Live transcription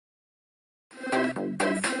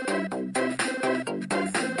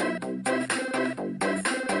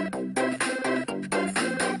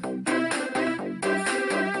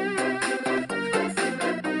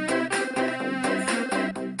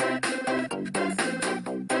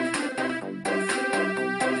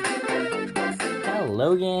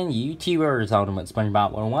Hello again, YouTubers, Ultimate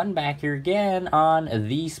SpongeBob 101 back here again on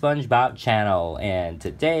the SpongeBob channel. And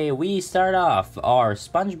today we start off our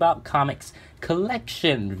SpongeBob Comics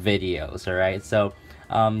collection videos, alright? So,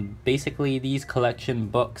 basically these collection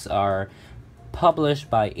books are published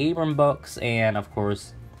by Abram Books, and of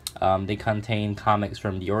course, they contain comics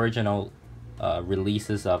from the original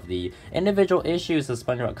releases of the individual issues of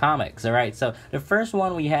SpongeBob Comics. Alright, so the first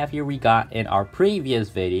one we have here we got in our previous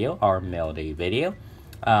video, our Mail Day video,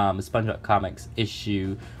 SpongeBob Comics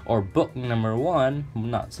issue, or book number 1,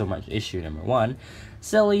 not so much issue number 1,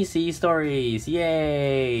 Silly Sea Stories,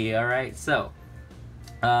 yay! Alright, so,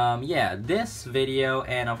 yeah, this video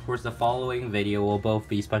and of course the following video will both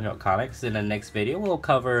be SpongeBob Comics. In the next video we'll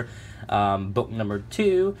cover book number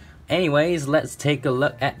 2. Anyways, let's take a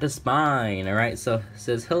look at the spine. Alright, so it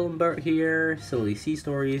says Hillenburg here, Silly Sea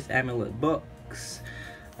Stories, Amulet Books.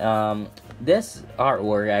 This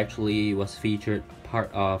artwork actually was featured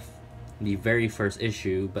part of the very first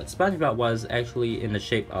issue, but SpongeBob was actually in the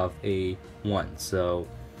shape of a 1, so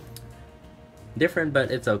different, but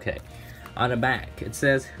it's okay. On the back, it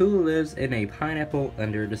says, "Who lives in a pineapple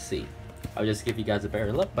under the sea?" I'll just give you guys a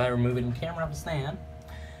better look by removing the camera off the stand.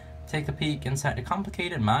 Take a peek inside the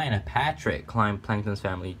complicated mind of Patrick, climb Plankton's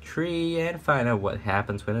family tree, and find out what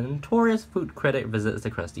happens when a notorious food critic visits the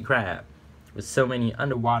Krusty Krab. With so many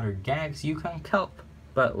underwater gags, you can't help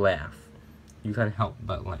but laugh. You can't help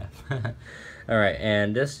but laugh. Alright,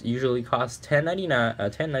 and this usually costs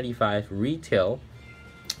 $10.95 retail.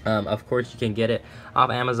 Of course, you can get it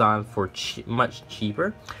off Amazon for much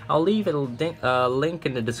cheaper. I'll leave a link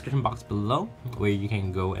in the description box below where you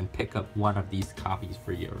can go and pick up one of these copies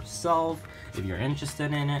for yourself if you're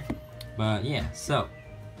interested in it. But yeah, so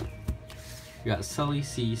we got Silly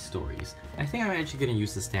Sea Stories. I think I'm actually going to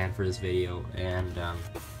use the stand for this video, and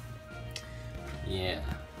yeah,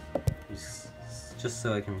 just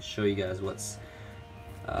so I can show you guys what's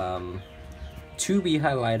to be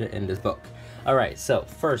highlighted in this book. Alright, so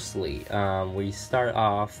firstly, we start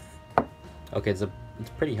off. Okay, it's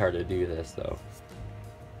pretty hard to do this though.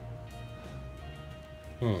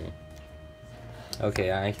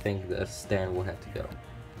 Okay, I think the stand will have to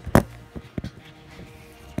go.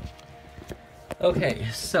 Okay,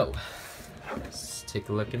 so let's take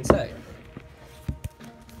a look inside.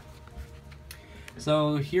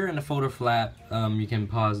 So here in the folder flap, you can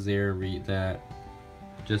pause there, read that.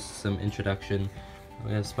 Just some introduction.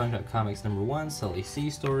 We have SpongeBob Comics number 1, Silly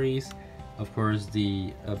Sea Stories. Of course,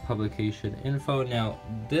 the publication info. Now,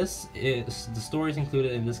 this is the stories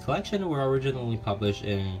included in this collection were originally published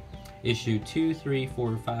in issue 2, 3,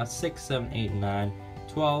 4, 5, 6, 7, 8, 9,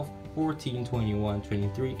 12, 14, 21,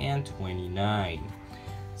 23, and 29.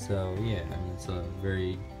 So, yeah, I mean, it's a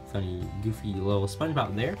very funny, goofy little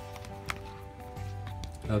SpongeBob there.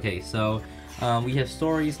 Okay, so we have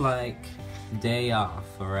stories like Day Off,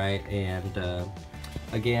 alright, and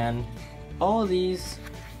again, all of these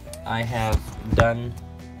I have done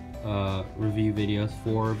review videos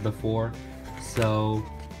for before, so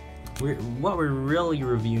what we're really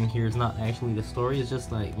reviewing here is not actually the story, it's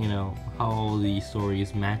just like, you know, how the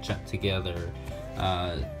stories match up together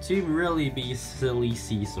to really be Silly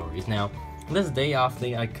Sea Stories. Now, this Day Off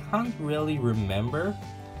thing, I can't really remember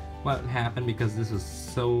what happened because this was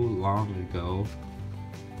so long ago,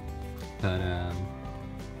 but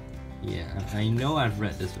yeah, I know I've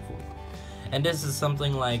read this before. And this is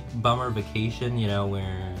something like Bummer Vacation, you know,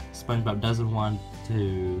 where SpongeBob doesn't want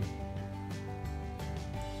to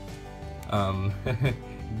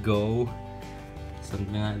go,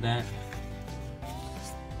 something like that.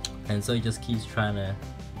 And so he just keeps trying to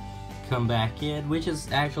come back in, which is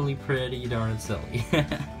actually pretty darn silly.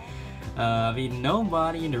 I mean,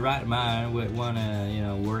 nobody in the right mind would want to, you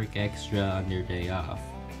know, work extra on their day off.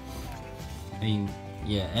 I mean,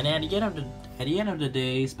 yeah, and at the end of the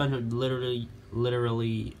day, SpongeBob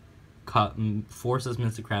literally forces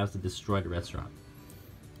Mr. Krabs to destroy the restaurant,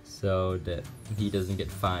 so that he doesn't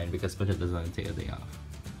get fined because SpongeBob doesn't want to take a day off.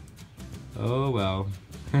 Oh well,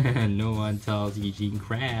 no one tells Eugene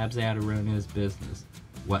Krabs how to run his business.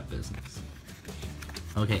 What business?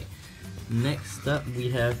 Okay, next up we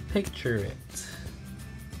have Picture It.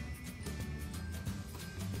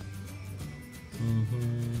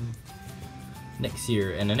 Next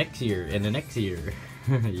year, and the next year, and the next year.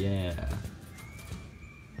 Yeah.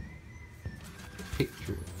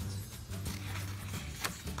 Picture it.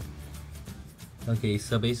 Okay,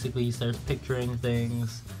 so basically he starts picturing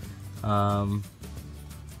things.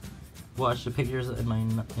 Watch the pictures in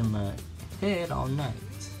my head all night.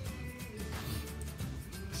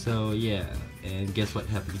 So yeah, and guess what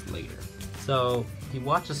happens later. So he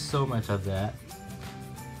watches so much of that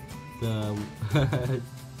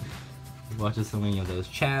watches so many of those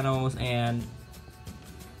channels, and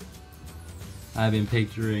I've been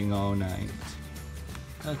picturing all night.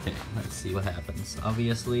 Okay, let's see what happens.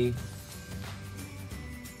 Obviously,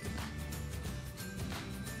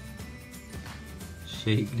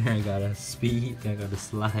 shake, I gotta speed, I gotta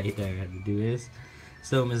slide, I gotta do this.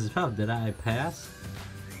 So, Mrs. Puff, did I pass?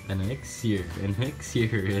 An elixir, an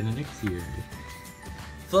elixir, an elixir.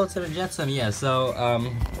 Flotsam and Jetsam, yeah, so,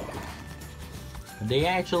 they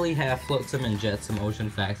actually have Flotsam and Jetsam ocean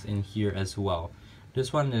facts in here as well.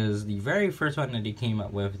 This one is the very first one that they came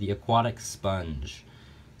up with, the aquatic sponge.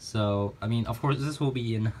 So, I mean, of course, this will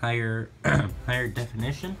be in higher higher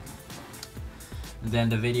definition than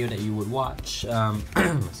the video that you would watch,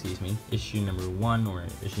 excuse me, issue number 1 or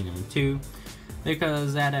issue number 2,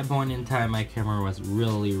 because at that point in time my camera was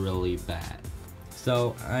really bad.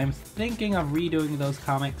 So I'm thinking of redoing those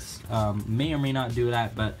comics, may or may not do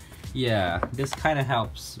that, but yeah, this kind of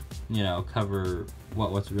helps, you know, cover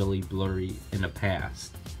what was really blurry in the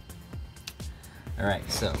past. Alright,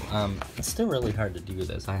 so, it's still really hard to do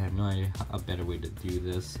this. I have no idea a better way to do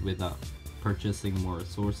this without purchasing more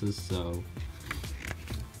sources, so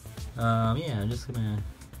yeah, I'm just gonna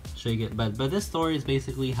shake it. But this story is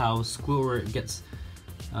basically how Squidward gets,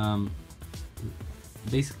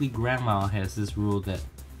 basically Grandma has this rule that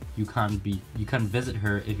you can't visit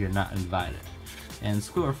her if you're not invited. And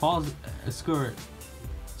Squidward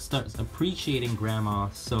starts appreciating Grandma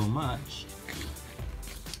so much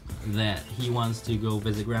that he wants to go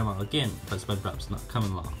visit Grandma again, but SpongeBob's not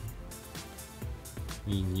coming along. I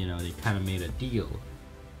mean, you know, they kind of made a deal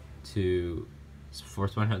for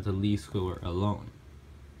SpongeBob to leave Squidward alone.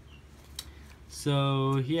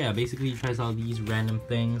 So yeah, basically he tries all these random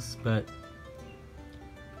things, but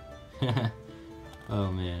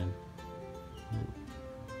oh man.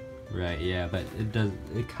 Right, yeah, but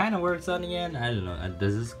it kind of works on the end. I don't know,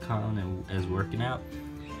 does this count as working out?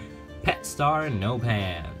 Pet star, no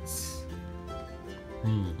pants.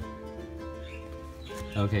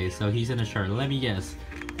 Okay, so he's in a shirt. Let me guess,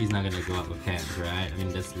 he's not gonna go out with pants, right? I mean,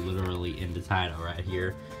 that's literally in the title right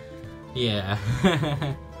here. Yeah.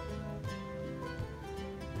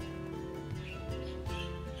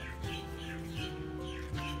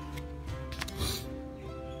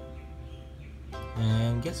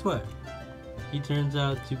 And guess what? He turns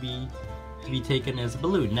out to be taken as a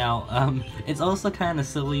balloon. Now, it's also kind of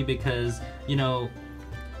silly because, you know,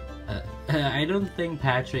 I don't think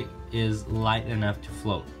Patrick is light enough to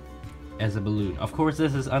float as a balloon. Of course,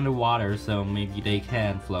 this is underwater, so maybe they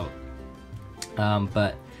can float.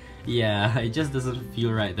 But yeah, it just doesn't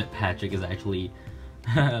feel right that Patrick is actually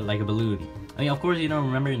like a balloon. I mean, of course, you know,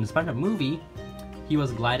 remember in the SpongeBob movie, he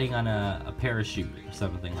was gliding on a parachute or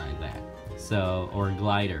something like that. So, or a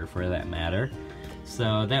glider for that matter.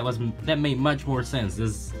 So that made much more sense.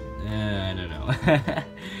 This, I don't know.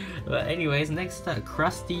 But anyways, next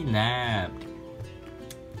Krusty nabbed.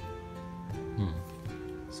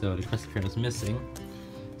 So the Krusty Krab is missing.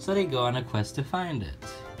 So they go on a quest to find it.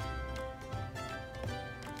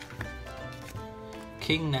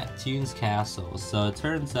 King Neptune's castle. So it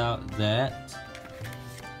turns out that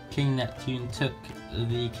King Neptune took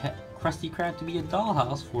the Krusty Krab to be a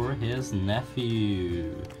dollhouse for his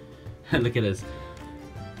nephew. Look at this.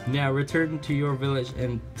 Now return to your village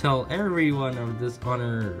and tell everyone of this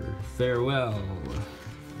honor. Farewell.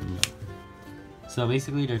 So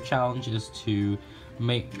basically their challenge is to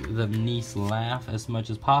make the niece laugh as much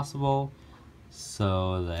as possible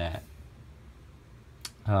so that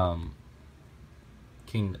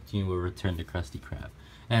King Neptune will return the Krusty Krab.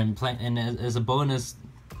 And as a bonus,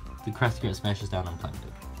 the Krusty Krab smashes down on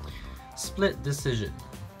Plankton. Split decision.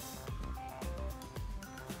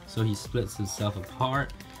 So he splits himself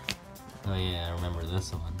apart. Oh yeah, I remember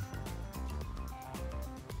this one.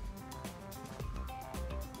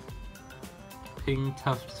 Ping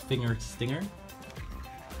Tuft Finger Stinger.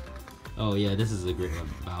 Oh yeah, this is a great one,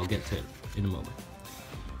 but I'll get to it in a moment.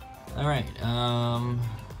 Alright,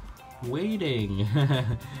 waiting.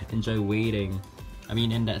 Enjoy waiting. I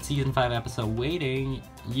mean, in that season 5 episode, Waiting,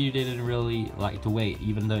 you didn't really like to wait,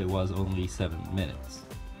 even though it was only 7 minutes.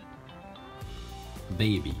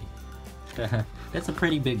 Baby. That's a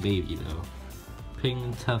pretty big baby, though.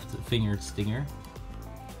 Ping Tuft Finger Stinger.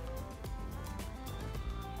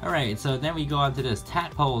 Alright, so then we go on to this.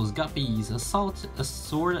 Tadpoles, guppies,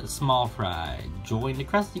 assorted small fry. Join the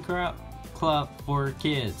Krusty Krab Club for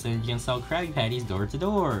kids, and you can sell Krabby Patties door to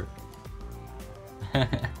door.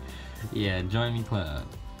 Yeah, join me club.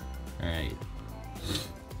 Alright.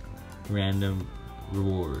 Random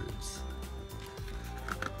rewards.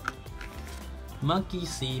 Monkey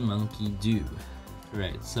see, monkey do.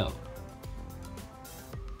 Right, so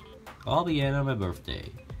all began on my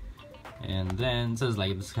birthday. And then it says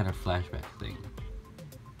like this kind of flashback thing.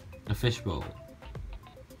 A fishbowl.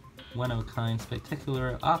 One of a kind,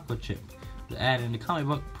 spectacular aqua chip. The ad in the comic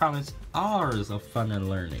book promised hours of fun and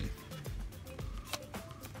learning.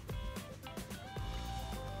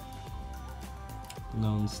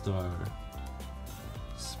 Lone Star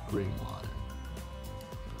Spring Water.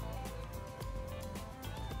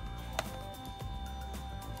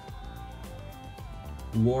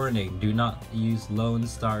 Warning, do not use Lone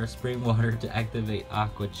Star Spring Water to activate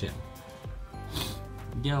Aqua Chip.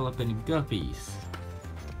 Galloping Guppies.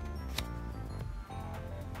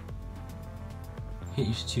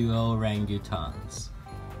 H2O Orangutans.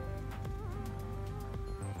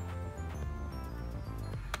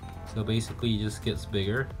 So basically it just gets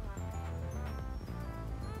bigger.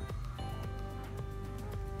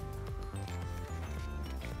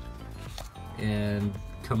 And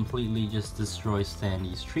completely just destroys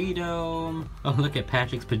Sandy's tree dome. Oh, look at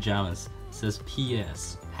Patrick's pajamas. It says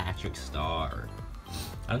P.S. Patrick Star.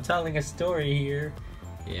 I'm telling a story here.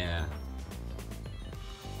 Yeah.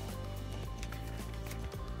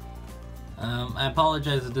 I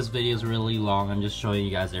apologize if this video is really long. I'm just showing you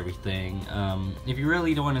guys everything. If you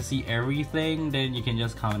really don't want to see everything, then you can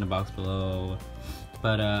just comment in the box below.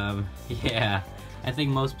 But yeah, I think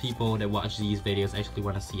most people that watch these videos actually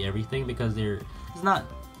want to see everything because it's not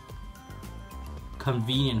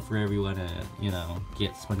convenient for everyone to, you know,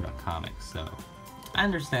 get SpongeBob Comics. So I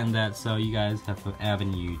understand that. So you guys have an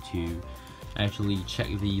avenue to actually check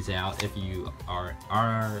these out if you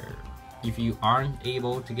if you aren't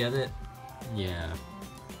able to get it. Yeah,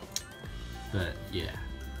 but yeah,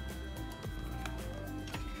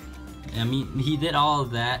 I mean, he did all of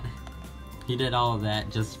that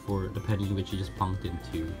just for the penny which he just pumped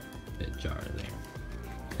into the jar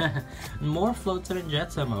there. More floats and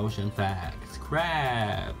jets of motion facts.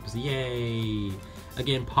 Crabs, yay.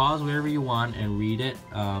 Again, pause wherever you want and read it.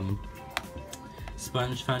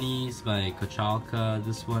 Sponge Funnies by Kochalka.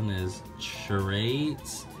 This one is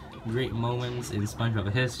Charades. Great moments in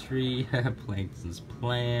SpongeBob history. Plankton's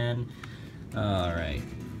plan. Alright.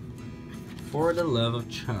 For the love of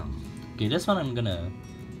chum. Okay, this one I'm gonna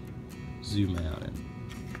zoom out and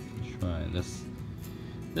try this.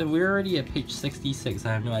 Then we're already at page 66.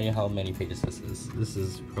 I have no idea how many pages this is. This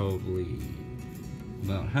is probably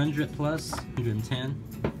about 100 plus, 110.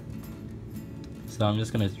 So I'm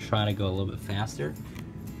just gonna try to go a little bit faster.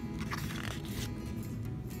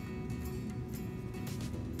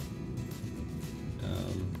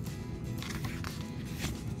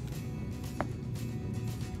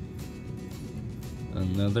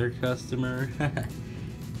 Another customer?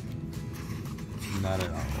 Not at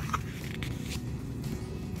all.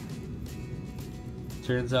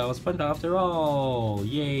 Turns out it was fun after all!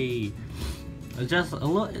 Yay! Just a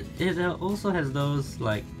little. It also has those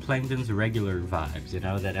like Plankton's regular vibes, you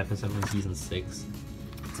know, that episode from season 6.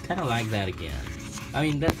 It's kind of like that again. I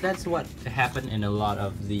mean, that's what happened in a lot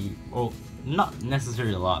of the, well, not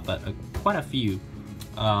necessarily a lot, but quite a few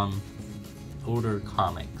older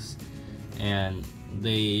comics, and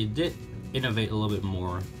they did innovate a little bit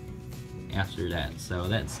more after that, so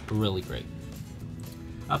that's really great.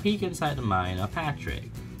 A peek inside the mind of Patrick.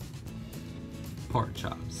 Pork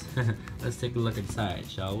chops. Let's take a look inside,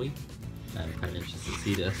 shall we? I'm kind of interested to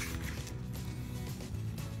see this.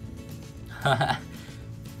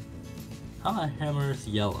 Hammer's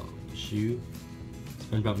yellow. Shoe.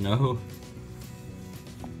 SpongeBob, no.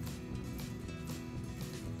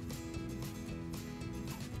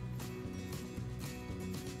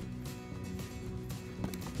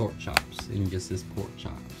 Pork chops. It just says pork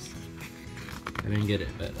chops. I didn't get it,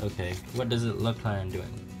 but okay. What does it look like I'm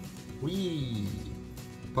doing? Wee!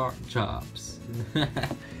 Pork chops.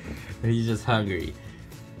 He's just hungry.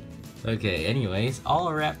 Okay, anyways,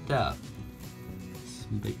 all wrapped up.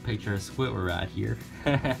 Some big picture of Squidward right here.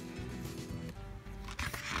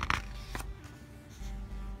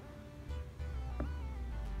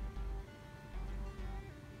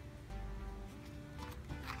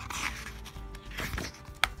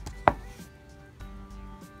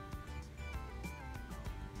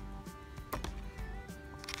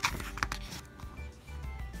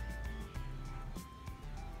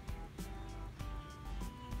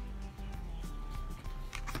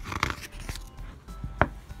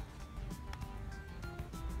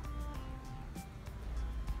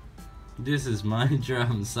 This is my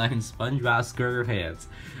drum, signed SpongeBob SquarePants.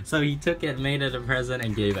 So he took it, made it a present,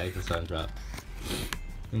 and gave it to SpongeBob.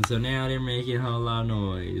 And so now they're making a whole lot of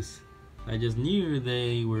noise. I just knew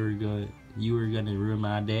you were gonna ruin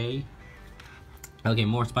my day. Okay,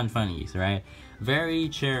 more Sponge Funnies, right? Very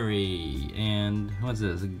Cherry, and what's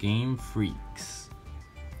this? Game Freaks.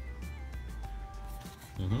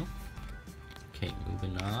 Okay,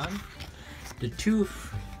 moving on. The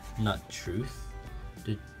tooth, not truth.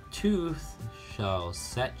 The tooth shall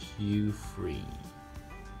set you free.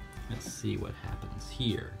 Let's see what happens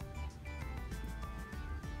here.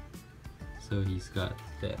 So he's got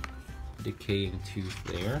that decaying tooth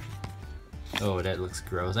there. Oh, that looks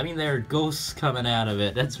gross. I mean, there are ghosts coming out of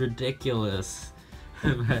it. That's ridiculous.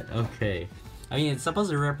 But okay. I mean, it's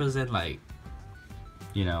supposed to represent, like,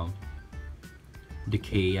 you know,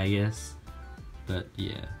 decay, I guess. But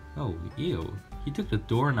yeah. Oh, ew. He took the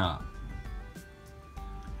doorknob.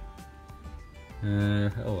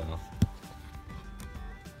 Oh well.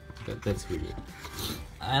 But that's weird.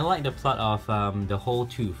 I like the plot of the whole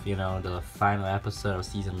tooth, you know, the final episode of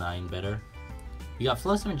season 9 better. We got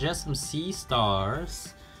Flotsam and Jetsam Sea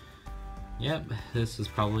Stars. Yep, this is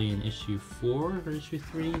probably in issue 4 or issue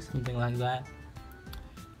 3, something like that.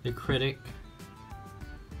 The Critic.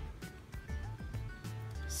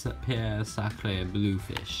 Sacre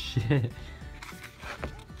Bluefish.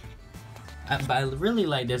 But I really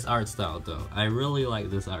like this art style though. I really like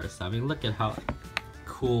this art style. I mean, look at how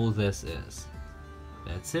cool this is.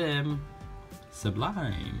 That's him.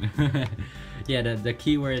 Sublime. Yeah, the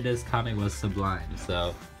keyword in this comic was sublime,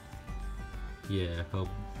 so yeah, a whole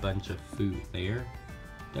bunch of food there.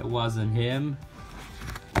 That wasn't him.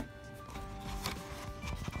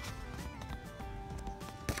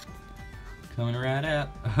 Coming right up.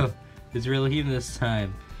 Oh, it's really him this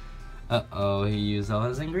time. Uh-oh, he used all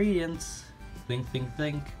his ingredients. Think, think,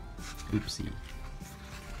 think. Oopsie.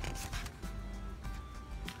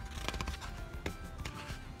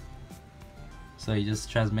 So he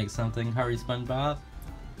just tries to make something. Hurry, SpongeBob.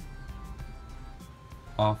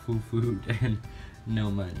 Awful food and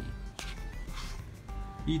no money.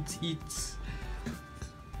 Eats.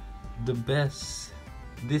 The best.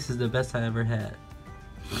 This is the best I ever had.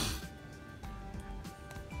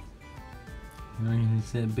 He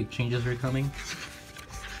said big changes are coming.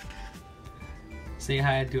 Say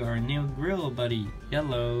hi to our new grill buddy,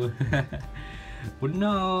 Yellow. Oh,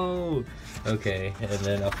 no! Okay, and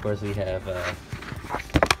then of course we have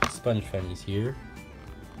Sponge Funnies here.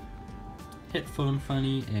 Headphone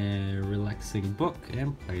Funny and Relaxing Book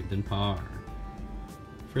and Plankton Par.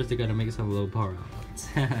 First they gotta make some low power outlets.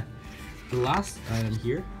 The last item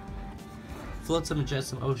here. Flotsam and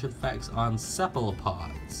Jetsam Ocean Facts on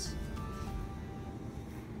Cephalopods.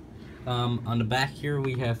 On the back here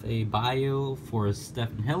we have a bio for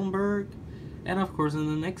Stephen Hillenberg, and of course in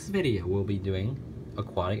the next video we'll be doing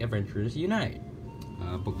Aquatic Adventures Unite,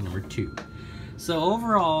 book number 2. So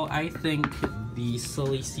overall, I think the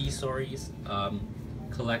Silly Sea Stories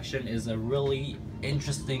collection is a really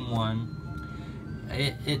interesting one.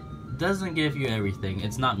 It doesn't give you everything.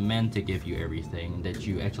 It's not meant to give you everything that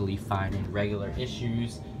you actually find in regular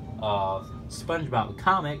issues of SpongeBob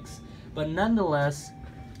Comics, but nonetheless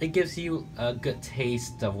it gives you a good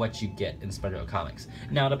taste of what you get in SpongeBob Comics.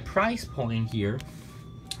 Now the price point here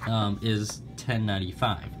is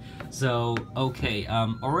 $10.95. So okay,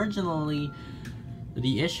 originally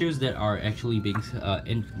the issues that are actually being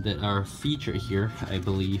that are featured here, I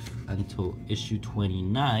believe until issue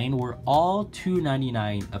 29, were all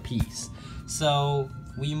 $2.99 a piece. So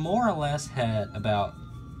we more or less had about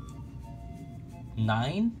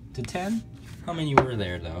 9 to 10. How many were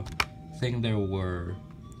there though? I think there were.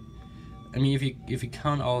 I mean, if you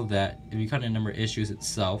count all of that, if you count the number of issues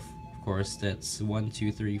itself, of course, that's 1, 2,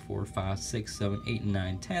 3, 4, 5, 6, 7, 8,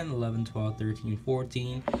 9, 10, 11, 12, 13,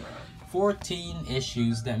 14. 14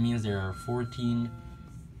 issues. That means there are 14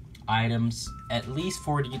 items, at least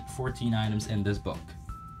 14 items in this book.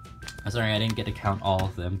 I'm sorry I didn't get to count all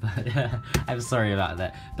of them, but I'm sorry about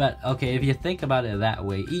that. But okay, if you think about it that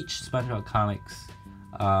way, each SpongeBob Comics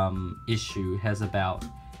issue has about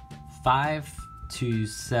 5 to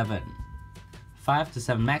 7,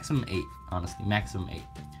 maximum 8. Honestly, maximum 8.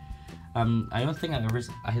 I don't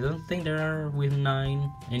think there are with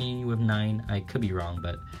 9. Any with 9. I could be wrong,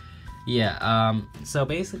 but yeah. So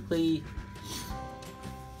basically,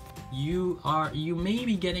 you may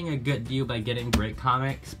be getting a good deal by getting great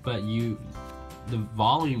comics, but the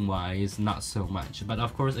volume wise, not so much. But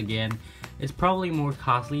of course, again, it's probably more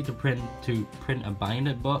costly to print a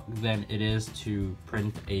binded book than it is to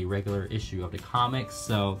print a regular issue of the comics.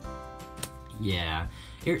 So yeah,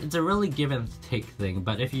 it's a really give and take thing.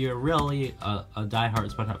 But if you're really a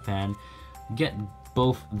diehard SpongeBob fan, get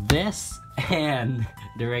both this and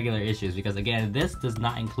the regular issues, because again, this does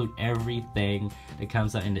not include everything that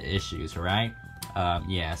comes out in the issues, right?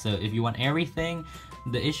 Yeah, so if you want everything,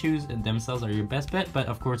 the issues themselves are your best bet, but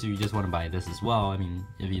of course if you just want to buy this as well, I mean,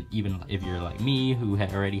 if you're like me who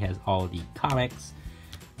already has all the comics,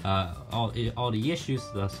 all the issues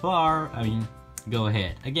thus far, I mean, go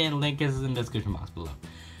ahead. Again, link is in the description box below.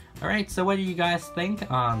 Alright, so what do you guys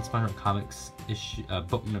think on SpongeBob Comics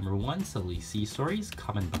book number 1, Silly Sea Stories?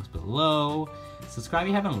 Comment box below. Subscribe if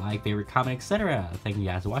you haven't liked, favorite, comment, etc. Thank you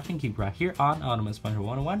guys for watching. Keep right here on Ultimate SpongeBob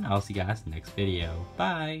 101. I'll see you guys next video.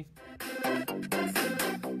 Bye!